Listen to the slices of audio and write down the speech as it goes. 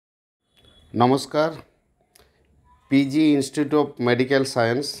नमस्कार। PG Institute of Medical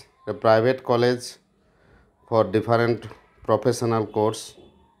Science, a private college for different professional course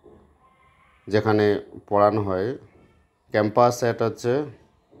যেখানে পড়ানো হয়। ক্যাম্পাস সেট হচ্ছে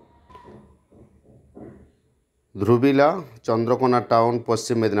ধ্রুবিলা, চন্দ্রকোনা টাউন,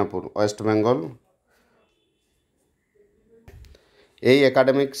 পশ্চিম মেদিনীপুর, ওয়েস্ট বেঙ্গল। এই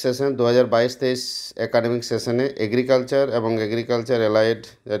একাডেমিক সেশন 2022-23 একাডেমিক সেশনে এগ্রিকালচার এবং agriculture allied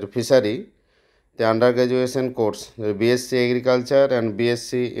fishery under graduation course BSc agriculture and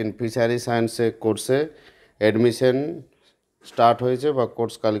BSc in fishery সায়েন্সে কোর্সে admission start হয়েছে বা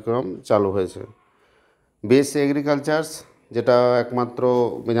কোর্স কারিকুলাম চালু হয়েছে। বিএসসি এগ্রিকালচার যেটা একমাত্র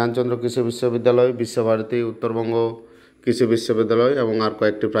বিধানচন্দ্র কৃষি বিশ্ববিদ্যালয়, বিশ্বভারতী, উত্তরবঙ্গ কৃষি বিশ্ববিদ্যালয় এবং আর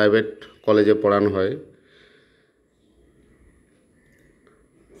কয়েকটি প্রাইভেট কলেজে পড়ানো হয়।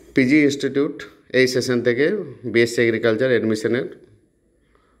 পিজি ইনস্টিটিউট এই সেশন থেকে বিএসসি এগ্রিকালচার অ্যাডমিশনের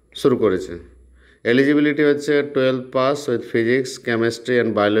শুরু করেছে। এলিজিবিলিটি হচ্ছে 12 pass with physics, chemistry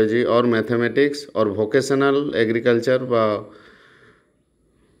and biology or mathematics or vocational agriculture বা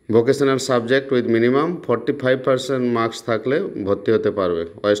vocational subject with minimum 45% marks থাকলে ভর্তি হতে পারবে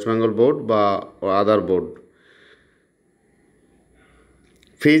ওয়েস্ট বেঙ্গল বোর্ড বা আদার বোর্ড।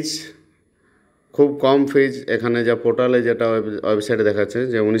 ফিজ খুব কম ফিজ, এখানে যা পোর্টালে যেটা ওয়েবসাইটে দেখাচ্ছে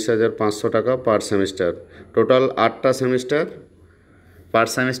যে 19,500 টাকা পার সেমিস্টার। টোটাল 8টা সেমিস্টার, পার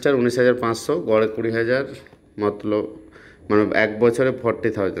সেমিস্টার 19,500, গড়ে 20,000, মানে এক বছরে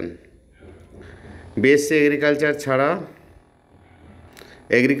 40,000। বিএসসি এগ্রিকালচার ছাড়া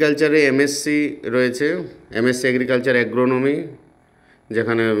এগ্রিকালচারে এমএসসি রয়েছে, এমএসসি এগ্রিকালচার অ্যাগ্রোনমি,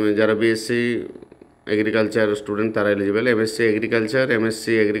 যেখানে যারা বিএসসি এগ্রিকালচার স্টুডেন্ট তারা eligible. MSc agriculture,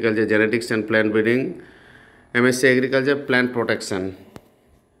 MSc agriculture genetics and plant breeding, MSc agriculture plant protection.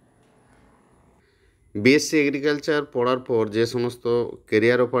 BSc agriculture পড়ার পর যে সমস্ত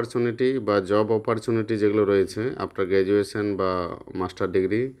কেরিয়ার অপরচুনিটি বা জব অপরচুনিটি যেগুলো রয়েছে আফটার গ্র্যাজুয়েশন বা মাস্টার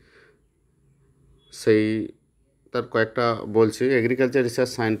ডিগ্রি, সেই তার কয়েকটা বলছি। এগ্রিকালচার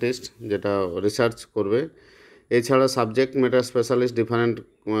রিসার্চ সায়েন্টিস্ট, যেটা রিসার্চ করবে। এছাড়া subject matter specialist different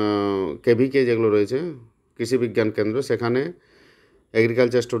KVK যেগুলো রয়েছে কৃষি বিজ্ঞান কেন্দ্র, সেখানে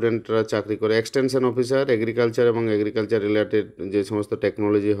এগ্রিকালচার স্টুডেন্টরা চাকরি করে। এক্সটেনশন অফিসার, এগ্রিকালচার এবং এগ্রিকালচার রিলেটেড যে সমস্ত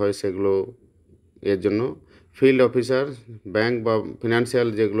টেকনোলজি হয় সেগুলো এর জন্য। ফিল্ড অফিসার, ব্যাংক বা ফিনান্সিয়াল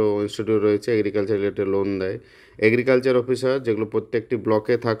যেগুলো ইনস্টিটিউট রয়েছে এগ্রিকালচার রিলেটেড লোন দেয়। এগ্রিকালচার অফিসার যেগুলো প্রত্যেকটি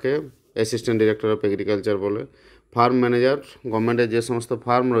ব্লকে থাকে, অ্যাসিস্ট্যান্ট ডিরেক্টর অফ এগ্রিকালচার বলে। ফার্ম ম্যানেজার, গভর্নমেন্টের যে সমস্ত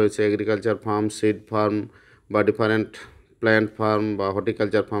ফার্ম রয়েছে এগ্রিকালচার ফার্ম, সিড ফার্ম বা ডিফারেন্ট প্ল্যান্ট ফার্ম বা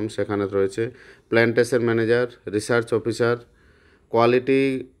হর্টিকালচার ফার্ম, সেখানে রয়েছে। Plantation manager, research officer, quality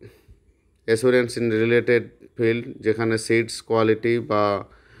assurance in related field, যেখানে সিডস কোয়ালিটি বা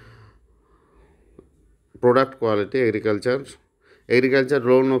product quality agriculture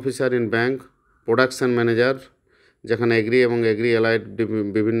loan officer in bank, production manager, যেখানে এগ্রি এবং agri allied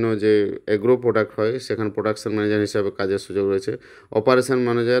বিভিন্ন যে এগ্রো প্রোডাক্ট হয় সেখানে প্রোডাকশন ম্যানেজার হিসাবে কাজের সুযোগ রয়েছে। Operation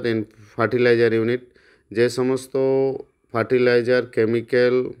manager in fertiliser unit, যে সমস্ত ফার্টিলাইজার,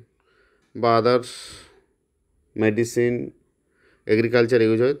 কেমিক্যাল বা আদার্স মেডিসিন এগ্রিকালচার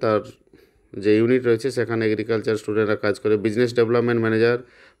ইউজ হয় তার যে ইউনিট রয়েছে সেখানে এগ্রিকালচার স্টুডেন্টরা কাজ করে। Business development manager,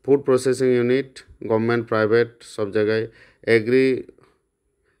 food processing unit, government private সব জায়গায়। Agri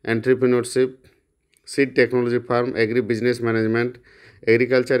entrepreneurship, seed technology farm, agri business management,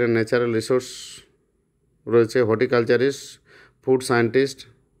 agriculture and natural resource রয়েছে। হর্টিকালচারিস্ট, ফুড সায়েন্টিস্ট,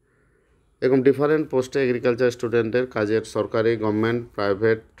 এরকম ডিফারেন্ট পোস্টে এগ্রিকালচার স্টুডেন্টের কাজের সরকারি, government,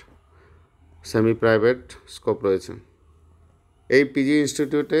 private, semi private scope রয়েছে। এই পিজি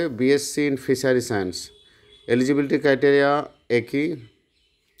ইনস্টিটিউটে BSc in fishery science eligibility criteria একই,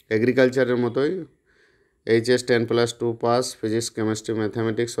 এগ্রিকালচারের মতোই। HS 10+2 pass, physics, chemistry,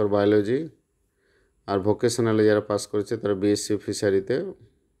 mathematics আর বায়োলজি। আর ভোকেশনালে যারা পাস করেছে তারা বিএসসি ফিশারিতে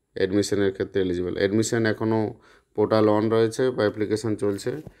অ্যাডমিশনের ক্ষেত্রে এলিজিবল। অ্যাডমিশন এখনও পোর্টাল অন রয়েছে বা অ্যাপ্লিকেশান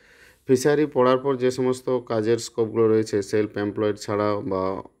চলছে। ফিশারি পড়ার পর যে সমস্ত কাজের স্কোপগুলো রয়েছে সেলফ এমপ্লয়েড ছাড়াও বা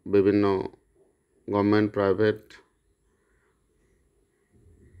বিভিন্ন গভর্নমেন্ট, প্রাইভেট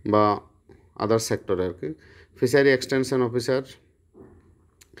বা আদার সেক্টরে আর কি। Fishery extension officer,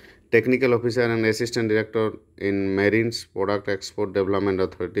 technical officer and assistant director in মেরিনস product export development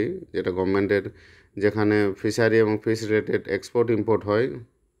authority, যেটা গভর্নমেন্টের, যেখানে ফিশারি এবং ফিশ রিলেটেড এক্সপোর্ট ইম্পোর্ট হয়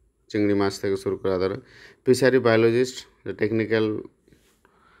চিংড়ি মাছ থেকে শুরু করে আদার। ফিশারি বায়োলজিস্ট, টেকনিক্যাল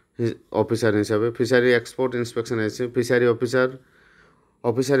অফিসার হিসাবে। ফিশারি এক্সপোর্ট ইন্সপেকশন এসেছে। Fishery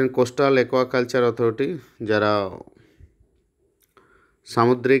officer in coastal aquaculture authority, যারা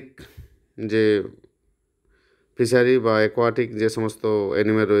সামুদ্রিক যে ফিশারি বা অ্যাকোয়াটিক যে সমস্ত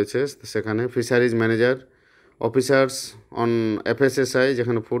অ্যানিমেল রয়েছে সেখানে। Fisheries manager, officers on FSSI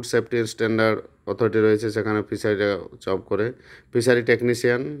যেখানে ফুড সেফটি স্ট্যান্ডার্ড অথরিটি রয়েছে সেখানে ফিশারি জব করে। Fishery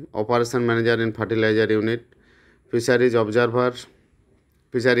technician, operation manager in fertiliser unit, fisheries observer,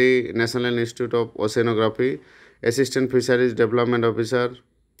 fishery national institute of oceanography, assistant fisheries development officer,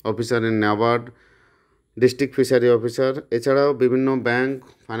 officer in NABARD, district fishery officer. এছাড়াও বিভিন্ন bank,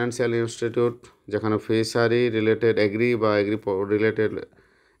 financial institute যেখানে fishery related agri বা agri related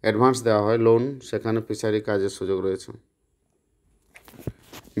advance দেওয়া হয় loan, সেখানে fishery কাজের সুযোগ রয়েছে।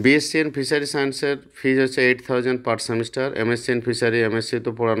 BSc ইন ফিশারি সায়েন্সের ফিজ হচ্ছে 8,000 পার semester. MSc in fishery, MSc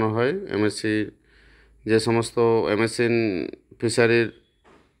তো পড়ানো হয়। MSc যে সমস্ত MSc ইন ফিশারির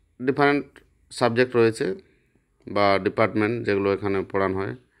ডিফারেন্ট সাবজেক্ট রয়েছে বা ডিপার্টমেন্ট যেগুলো এখানে পড়ানো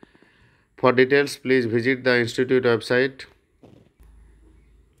হয়। For details please visit the institute website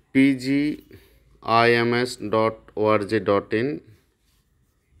pgims.org.in.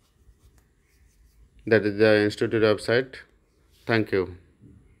 That is the institute website. Thank you.